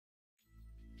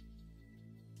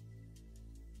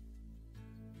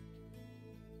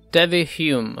David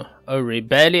Hume, a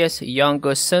rebellious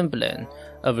younger sibling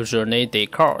of Rene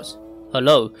Descartes.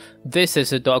 Hello, this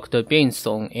is Dr.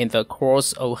 Binsong in the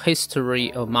course of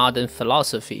History of Modern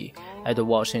Philosophy at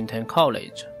Washington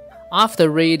College. After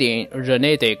reading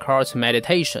Rene Descartes'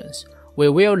 Meditations, we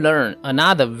will learn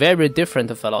another very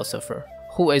different philosopher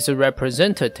who is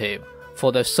representative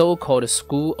for the so-called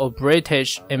school of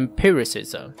British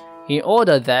empiricism, in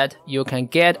order that you can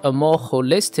get a more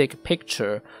holistic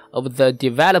picture of the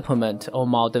development of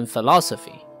modern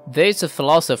philosophy. This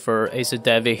philosopher is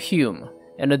David Hume,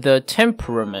 and the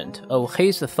temperament of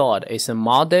his thought is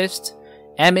modest,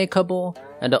 amicable,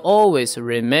 and always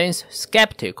remains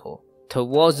skeptical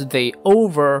towards the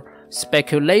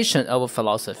over-speculation of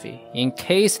philosophy, in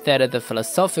case that the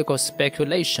philosophical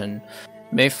speculation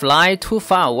may fly too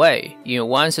far away in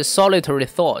one's solitary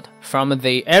thought from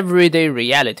the everyday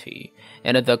reality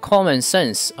and the common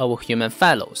sense of human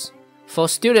fellows. For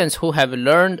students who have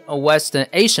learned Western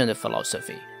Asian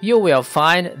philosophy, you will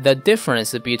find the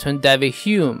difference between David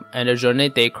Hume and Rene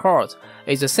Descartes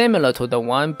is similar to the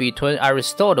one between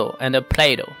Aristotle and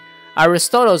Plato.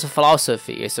 Aristotle's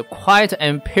philosophy is quite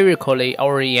empirically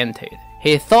oriented.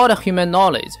 He thought human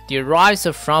knowledge derives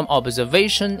from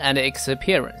observation and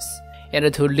experience,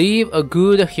 and to live a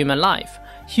good human life,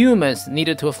 humans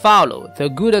need to follow the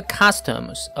good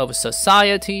customs of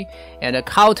society and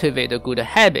cultivate good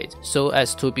habits so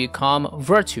as to become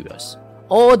virtuous.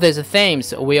 All these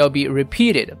themes will be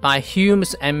repeated by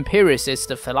Hume's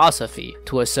empiricist philosophy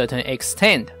to a certain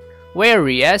extent,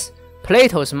 whereas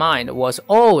Plato's mind was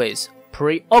always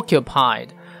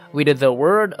preoccupied with the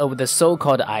world of the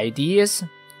so-called ideas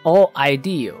or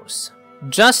ideals.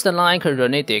 Just like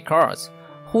Rene Descartes,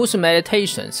 whose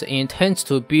meditations intend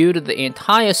to build the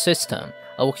entire system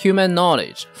of human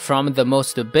knowledge from the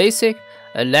most basic,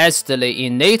 allegedly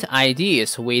innate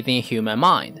ideas within human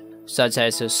mind, such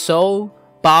as soul,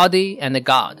 body, and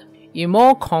God. In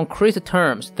more concrete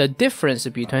terms, the difference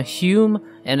between Hume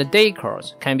and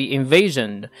Descartes can be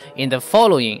envisioned in the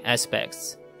following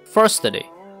aspects. Firstly,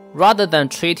 rather than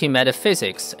treating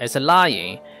metaphysics as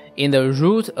lying in the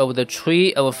root of the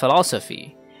tree of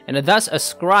philosophy, and thus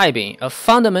ascribing a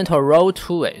fundamental role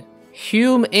to it,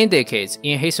 Hume indicates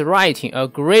in his writing a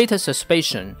great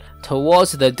suspicion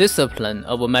towards the discipline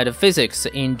of metaphysics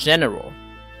in general.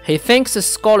 He thinks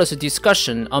scholars'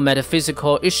 discussion on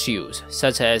metaphysical issues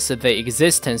such as the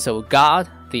existence of God,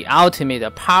 the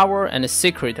ultimate power and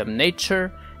secret of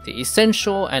nature, the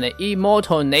essential and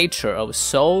immortal nature of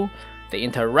soul, the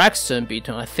interaction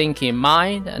between a thinking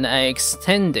mind and an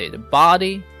extended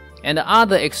body, and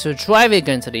other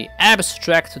extravagantly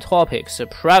abstract topics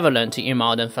prevalent in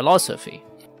modern philosophy,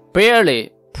 barely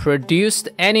produced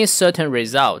any certain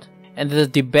result, and the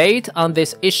debate on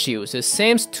these issues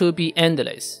seems to be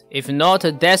endless, if not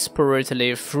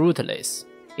desperately fruitless.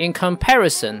 In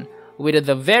comparison with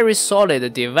the very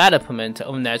solid development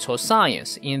of natural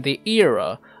science in the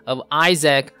era of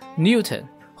Isaac Newton,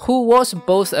 who was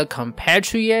both a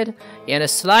compatriot and a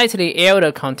slightly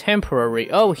elder contemporary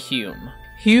of Hume,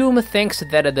 Hume thinks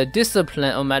that the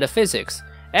discipline of metaphysics,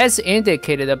 as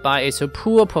indicated by its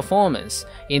poor performance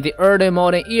in the early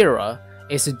modern era,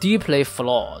 is deeply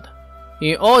flawed.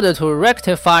 In order to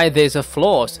rectify these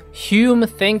flaws, Hume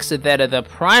thinks that the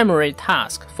primary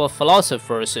task for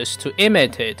philosophers is to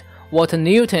imitate what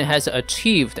Newton has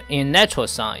achieved in natural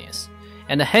science,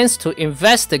 and hence to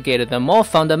investigate the more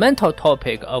fundamental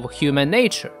topic of human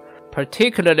nature,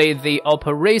 particularly the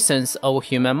operations of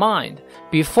human mind,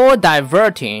 before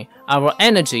diverting our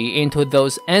energy into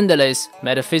those endless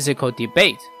metaphysical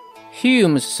debates.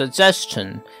 Hume's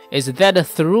suggestion is that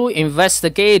through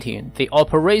investigating the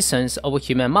operations of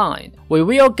human mind, we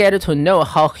will get to know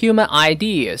how human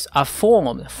ideas are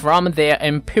formed from their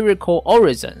empirical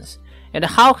origins, and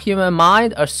how human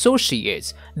mind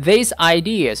associates these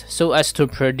ideas so as to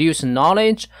produce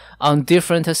knowledge on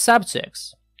different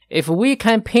subjects. If we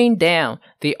can pin down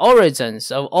the origins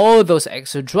of all those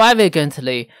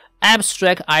extravagantly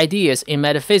abstract ideas in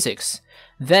metaphysics,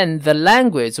 then the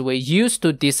language we use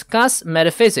to discuss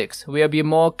metaphysics will be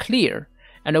more clear,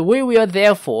 and we will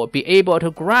therefore be able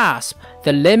to grasp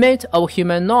the limit of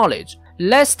human knowledge,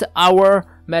 lest our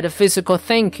metaphysical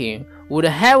thinking would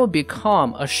have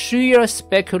become a sheer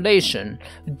speculation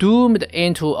doomed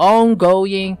into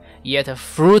ongoing yet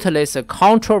fruitless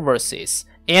controversies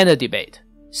and debate.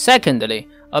 Secondly,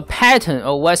 a pattern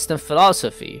of Western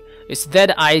philosophy is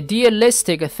that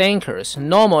idealistic thinkers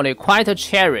normally quite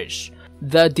cherish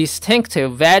the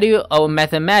distinctive value of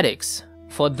mathematics.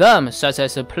 For them, such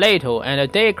as Plato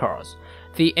and Descartes,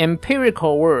 The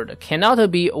empirical world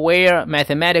cannot be where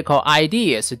mathematical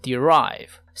ideas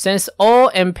derive. since all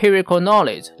empirical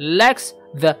knowledge lacks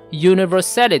the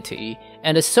universality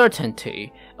and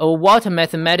certainty of what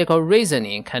mathematical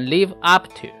reasoning can live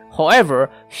up to. However,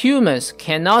 humans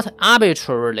cannot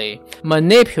arbitrarily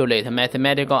manipulate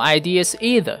mathematical ideas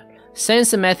either,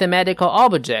 since mathematical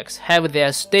objects have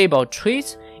their stable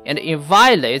traits and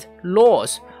inviolate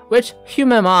laws which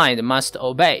human mind must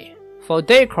obey. For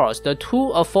Descartes, the two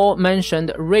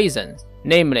aforementioned reasons,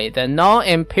 namely the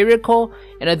non-empirical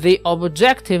and the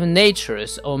objective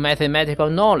natures of mathematical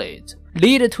knowledge,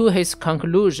 lead to his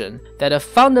conclusion that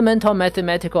fundamental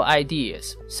mathematical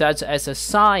ideas, such as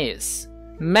science,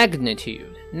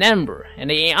 magnitude, number, and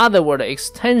in other words,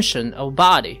 extension of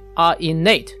body, are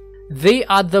innate. They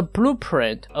are the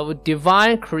blueprint of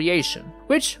divine creation,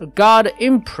 which God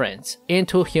imprints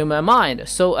into human mind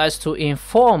so as to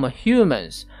inform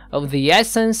humans of the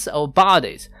essence of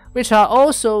bodies, which are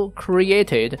also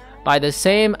created by the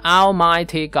same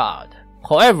Almighty God.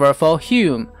 However, for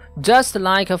Hume, just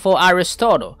like for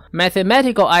Aristotle,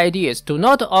 mathematical ideas do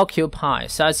not occupy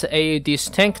such a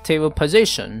distinctive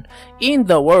position in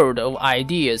the world of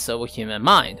ideas of human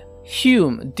mind.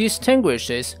 Hume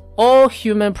distinguishes all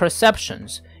human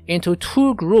perceptions into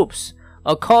two groups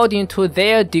according to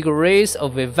their degrees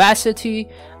of vivacity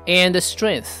and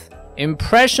strength: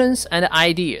 impressions and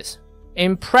ideas.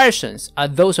 Impressions are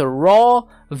those raw,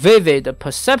 vivid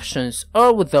perceptions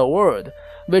of the world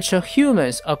which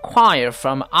humans acquire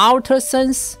from outer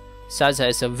sense, such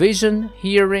as vision,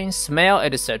 hearing, smell,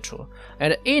 etc.,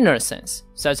 and inner sense,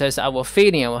 such as our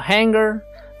feeling of hunger,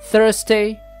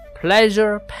 thirsty,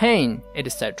 pleasure, pain,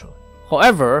 etc.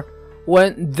 However,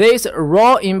 when these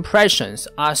raw impressions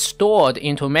are stored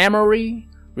into memory,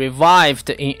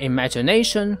 revived in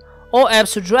imagination, or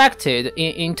abstracted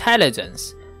in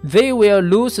intelligence, they will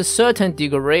lose certain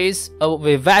degrees of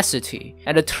vivacity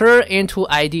and turn into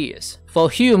ideas. For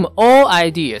Hume, all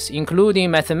ideas,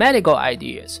 including mathematical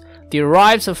ideas,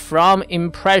 derive from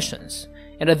impressions,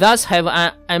 and thus have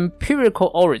an empirical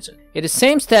origin. It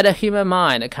seems that the human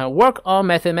mind can work on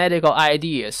mathematical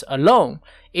ideas alone,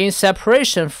 in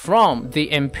separation from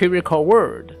the empirical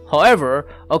world. However,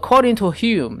 according to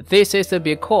Hume, this is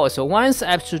because once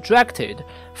abstracted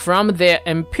from their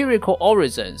empirical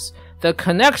origins, the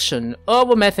connection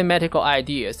of mathematical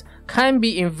ideas can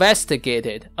be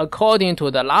investigated according to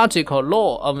the logical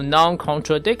law of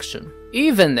non-contradiction.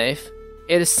 Even if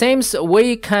it seems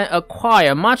we can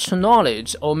acquire much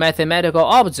knowledge of mathematical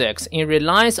objects in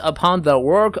reliance upon the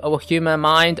work of human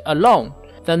mind alone,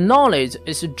 the knowledge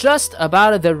is just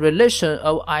about the relation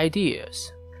of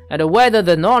ideas, and whether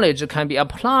the knowledge can be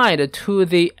applied to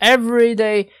the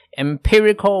everyday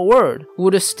empirical world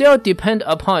would still depend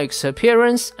upon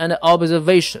experience and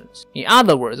observations. In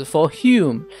other words, for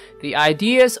Hume, the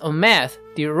ideas of math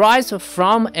derive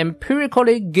from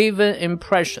empirically given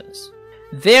impressions.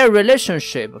 Their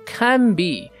relationship can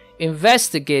be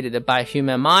investigated by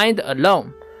human mind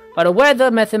alone, but whether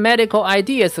mathematical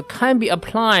ideas can be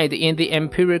applied in the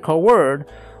empirical world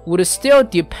would still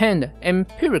depend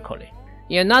empirically.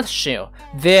 In a nutshell,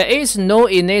 there is no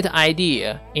innate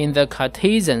idea in the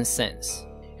Cartesian sense,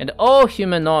 and all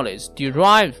human knowledge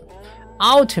derives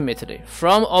ultimately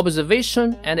from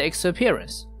observation and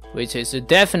experience, which is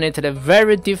definitely a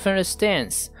very different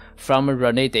stance from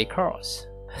Rene Descartes.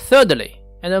 Thirdly,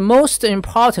 and most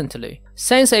importantly,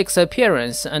 since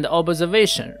experience and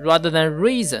observation rather than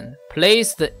reason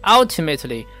plays the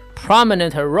ultimately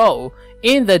prominent role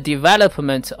in the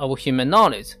development of human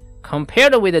knowledge,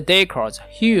 compared with Descartes,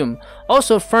 Hume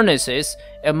also furnishes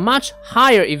a much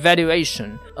higher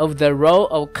evaluation of the role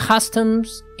of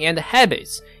customs and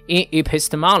habits in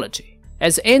epistemology.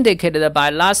 As indicated by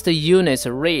last unit's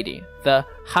reading, the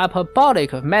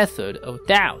hyperbolic method of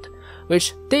doubt,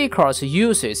 which Descartes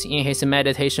uses in his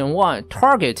Meditation 1,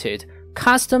 targeted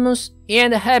customs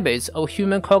and habits of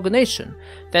human cognition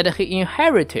that he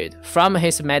inherited from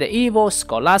his medieval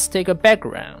scholastic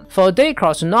background. For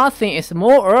Descartes, nothing is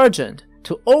more urgent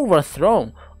to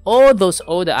overthrow all those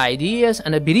old ideas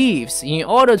and beliefs in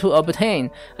order to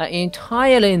obtain an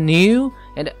entirely new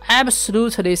and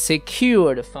absolutely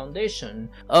secured foundation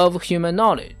of human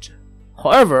knowledge.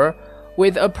 However,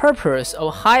 with a purpose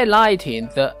of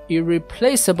highlighting the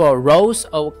irreplaceable roles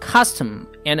of custom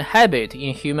and habit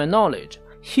in human knowledge,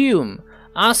 Hume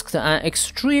asked an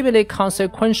extremely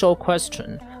consequential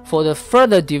question for the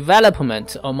further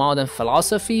development of modern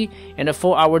philosophy and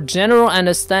for our general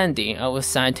understanding of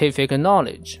scientific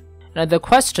knowledge. And the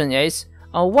question is,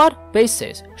 on what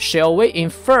basis shall we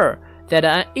infer that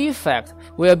an effect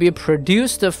will be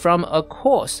produced from a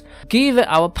cause, given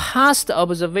our past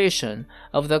observation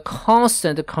of the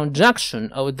constant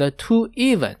conjunction of the two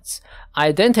events,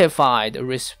 identified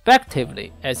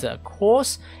respectively as a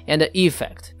cause and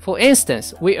effect. For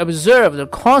instance, we observed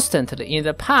constantly in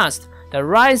the past the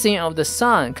rising of the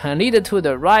sun can lead to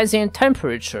the rising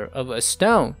temperature of a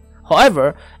stone.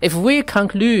 However, if we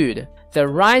conclude the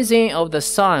rising of the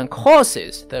sun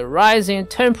causes the rising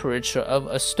temperature of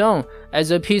a stone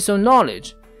as a piece of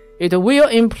knowledge, it will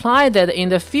imply that in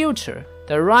the future,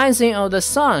 the rising of the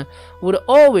sun would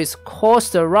always cause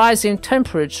the rising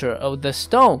temperature of the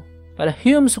stone. But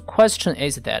Hume's question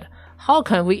is that, how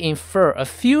can we infer a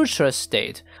future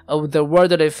state of the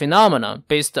worldly phenomena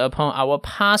based upon our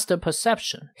past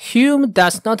perception? Hume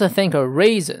does not think of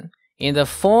reason in the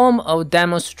form of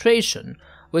demonstration,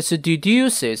 which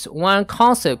deduces one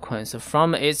consequence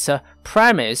from its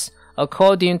premise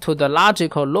according to the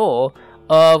logical law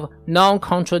of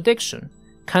non-contradiction,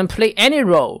 can play any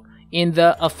role in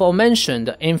the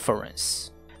aforementioned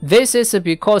inference. This is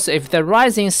because if the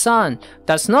rising sun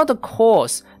does not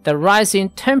cause the rising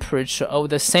temperature of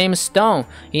the same stone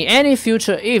in any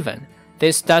future event,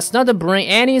 this does not bring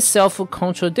any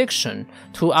self-contradiction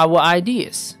to our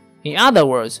ideas. In other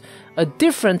words, a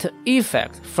different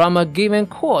effect from a given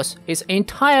cause is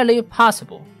entirely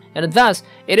possible, and thus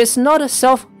it is not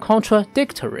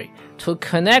self-contradictory to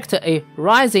connect a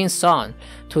rising sun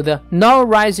to the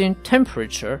non-rising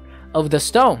temperature of the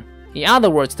stone. In other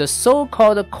words, the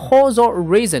so-called causal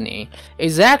reasoning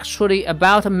is actually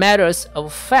about matters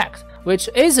of fact, which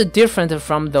is different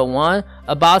from the one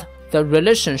about the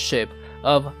relationship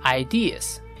of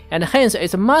ideas, and hence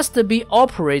it must be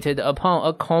operated upon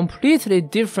a completely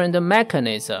different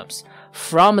mechanisms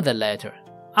from the latter.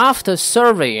 After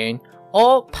surveying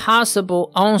all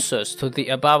possible answers to the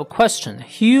above question,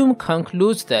 Hume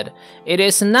concludes that it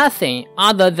is nothing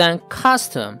other than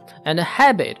custom and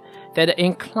habit that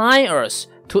incline us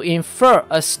to infer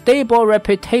a stable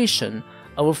reputation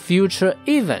of future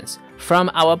events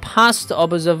from our past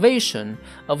observation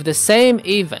of the same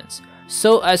events,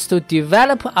 so as to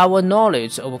develop our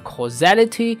knowledge of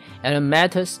causality and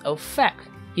matters of fact.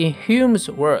 In Hume's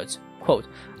words, quote,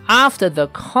 after the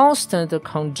constant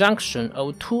conjunction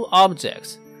of two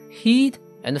objects, heat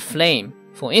and flame,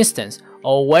 for instance,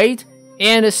 or weight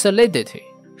and solidity,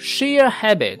 sheer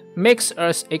habit makes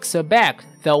us expect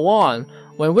the one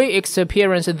when we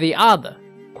experience the other.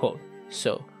 Quote,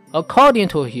 so, according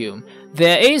to Hume,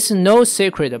 there is no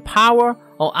secret power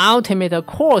or ultimate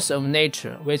course of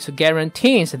nature which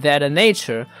guarantees that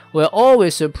nature will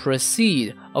always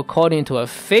proceed according to a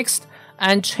fixed,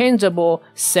 unchangeable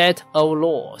set of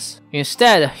laws.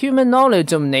 Instead, human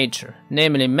knowledge of nature,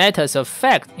 namely matters of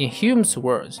fact in Hume's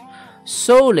words,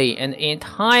 solely and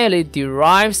entirely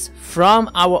derives from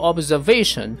our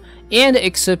observation and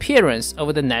experience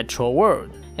of the natural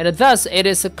world, and thus it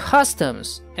is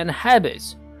customs and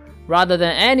habits, rather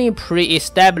than any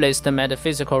pre-established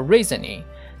metaphysical reasoning,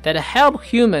 that help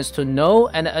humans to know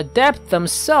and adapt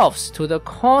themselves to the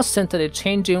constantly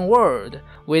changing world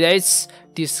with its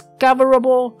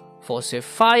discoverable,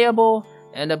 falsifiable,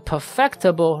 and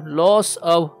perfectible laws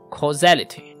of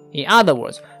causality. In other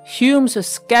words, Hume's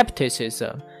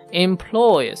skepticism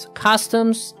employs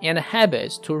customs and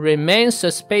habits to remain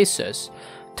suspicious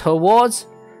towards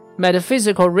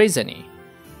metaphysical reasoning,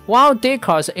 while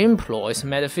Descartes employs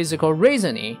metaphysical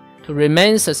reasoning to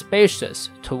remain suspicious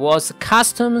towards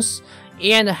customs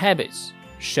and habits.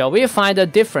 Shall we find a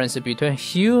difference between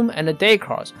Hume and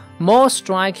Descartes more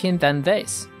striking than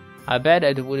this? I bet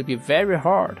it would be very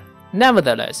hard.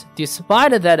 Nevertheless,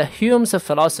 despite that Hume's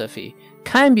philosophy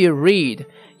can be read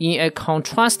in a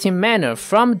contrasting manner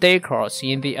from Descartes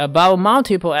in the above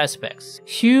multiple aspects,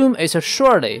 Hume is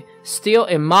surely still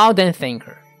a modern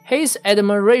thinker. His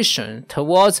admiration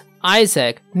towards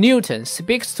Isaac Newton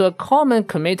speaks to a common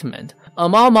commitment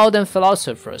among modern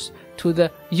philosophers to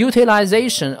the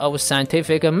utilization of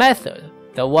scientific method,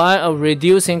 the one of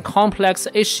reducing complex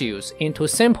issues into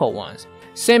simple ones,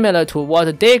 similar to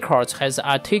what Descartes has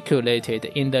articulated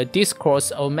in the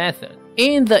Discourse of Method,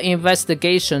 in the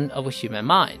investigation of human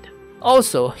mind.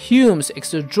 Also, Hume's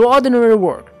extraordinary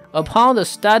work upon the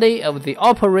study of the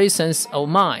operations of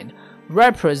mind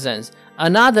represents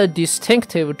another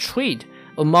distinctive trait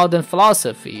of modern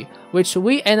philosophy which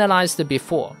we analyzed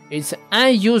before, its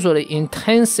unusually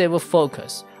intensive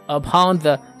focus upon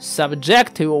the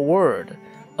subjective world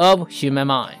of human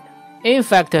mind. In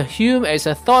fact, Hume is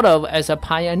thought of as a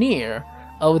pioneer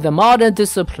of the modern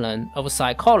discipline of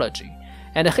psychology,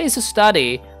 and his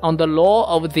study on the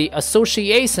law of the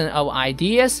association of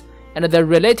ideas and the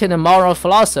related moral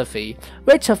philosophy,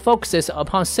 which focuses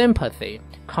upon sympathy,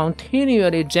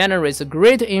 continually generates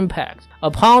great impact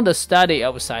upon the study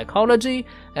of psychology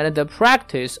and the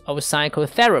practice of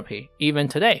psychotherapy even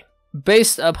today.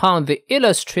 Based upon the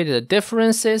illustrated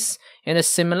differences and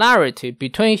similarity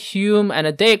between Hume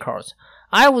and Descartes,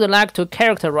 I would like to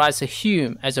characterize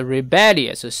Hume as a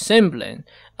rebellious sibling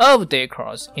of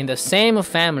Descartes in the same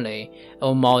family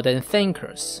of modern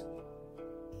thinkers.